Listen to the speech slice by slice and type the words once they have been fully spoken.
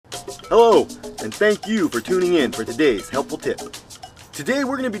Hello, and thank you for tuning in for today's helpful tip. Today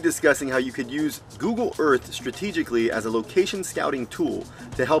we're going to be discussing how you could use Google Earth strategically as a location scouting tool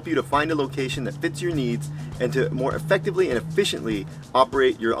to help you to find a location that fits your needs and to more effectively and efficiently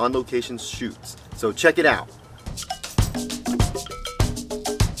operate your on-location shoots. So check it out.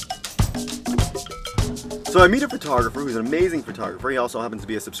 So I meet a photographer who's an amazing photographer. He also happens to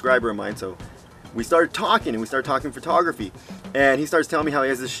be a subscriber of mine, so we started talking photography, and he starts telling me how he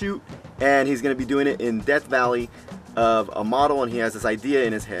has this shoot and he's going to be doing it in Death Valley of a model, and he has this idea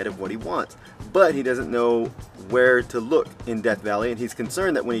in his head of what he wants, but he doesn't know where to look in Death Valley, and he's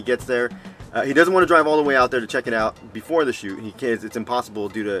concerned that when he gets there, he doesn't want to drive all the way out there to check it out before the shoot. It's impossible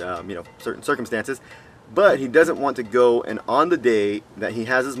due to certain circumstances. But he doesn't want to go and on the day that he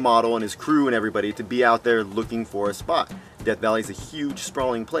has his model and his crew and everybody to be out there looking for a spot. Death Valley is a huge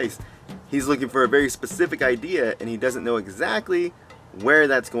sprawling place. He's looking for a very specific idea and he doesn't know exactly where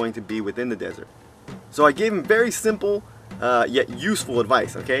that's going to be within the desert. So I gave him very simple yet useful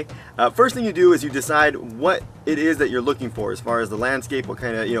advice, okay? First thing you do is you decide what it is that you're looking for as far as the landscape, what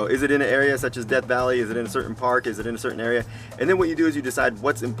kind of, is it in an area such as Death Valley, is it in a certain park, is it in a certain area? And then what you do is you decide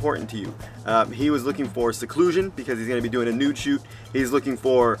what's important to you. He was looking for seclusion because he's going to be doing a nude shoot. He's looking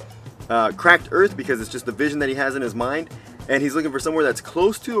for cracked earth because it's just the vision that he has in his mind. And he's looking for somewhere that's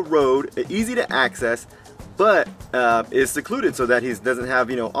close to a road, easy to access, but is secluded so that he doesn't have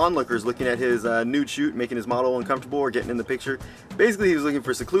onlookers looking at his nude shoot, making his model uncomfortable or getting in the picture. Basically, he was looking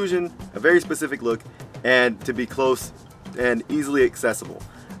for seclusion, a very specific look, and to be close and easily accessible.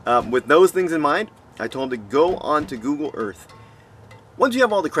 With those things in mind, I told him to go on to Google Earth. Once you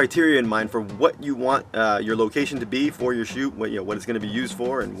have all the criteria in mind for what you want your location to be for your shoot, what it's going to be used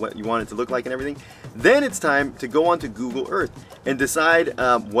for and what you want it to look like and everything, then it's time to go onto Google Earth and decide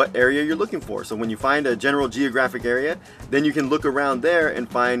what area you're looking for. So when you find a general geographic area, then you can look around there and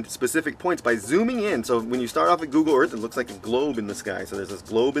find specific points by zooming in. So when you start off at Google Earth, it looks like a globe in the sky. So there's this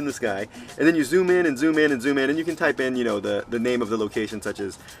globe in the sky, and then you zoom in and zoom in and zoom in, and you can type in the name of the location, such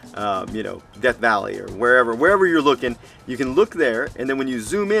as Death Valley or wherever you're looking. You can look there, and then when you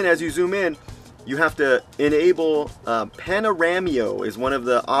zoom in, as you zoom in, you have to enable Panoramio is one of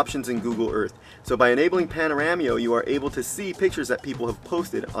the options in Google Earth. So by enabling Panoramio, you are able to see pictures that people have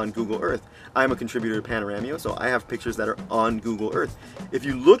posted on Google Earth. I'm a contributor to Panoramio, so I have pictures that are on Google Earth. If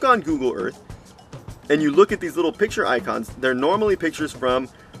you look on Google Earth and you look at these little picture icons, they're normally pictures from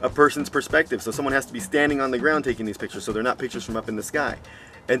a person's perspective. So someone has to be standing on the ground taking these pictures, so they're not pictures from up in the sky.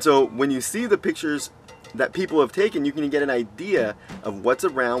 And so when you see the pictures that people have taken, you can get an idea of what's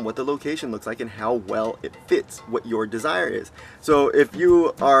around, what the location looks like, and how well it fits what your desire is. So if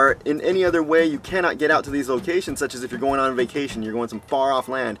you are in any other way you cannot get out to these locations, such as if you're going on vacation, you're going some far off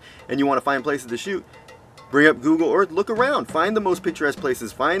land, and you want to find places to shoot, bring up Google Earth, look around, find the most picturesque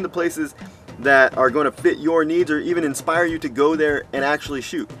places, find the places that are going to fit your needs or even inspire you to go there and actually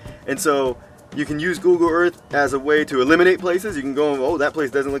shoot. And so you can use Google Earth as a way to eliminate places. You can go, oh, that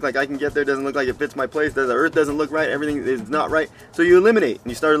place doesn't look like I can get there, doesn't look like it fits my place, the earth doesn't look right, everything is not right. So you eliminate, and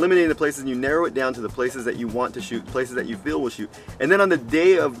you start eliminating the places, and you narrow it down to the places that you want to shoot, places that you feel will shoot. And then on the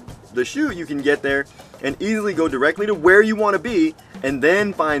day of the shoot, you can get there and easily go directly to where you want to be, and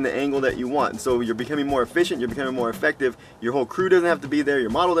then find the angle that you want. So you're becoming more efficient, you're becoming more effective, your whole crew doesn't have to be there, your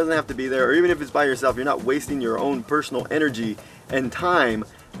model doesn't have to be there, or even if it's by yourself, you're not wasting your own personal energy and time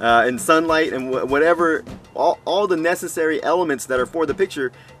and sunlight and whatever, all the necessary elements that are for the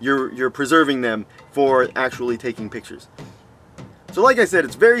picture, you're preserving them for actually taking pictures. So like I said,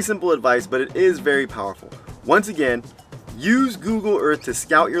 it's very simple advice, but it is very powerful. Once again, use Google Earth to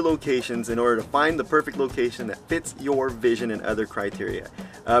scout your locations in order to find the perfect location that fits your vision and other criteria.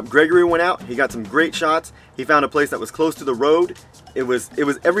 Gregory went out, he got some great shots, he found a place that was close to the road. It was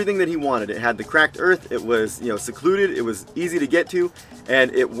everything that he wanted. It had the cracked earth, it was secluded, it was easy to get to,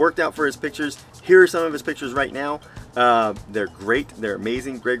 and it worked out for his pictures. Here are some of his pictures right now. They're great, they're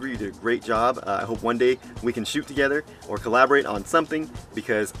amazing. Gregory, you did a great job. I hope one day we can shoot together or collaborate on something,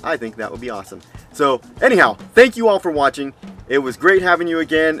 because I think that would be awesome. So anyhow, thank you all for watching. It was great having you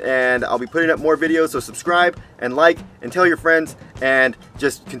again, and I'll be putting up more videos, so subscribe and like and tell your friends, and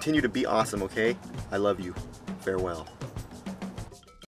just continue to be awesome, okay? I love you. Farewell.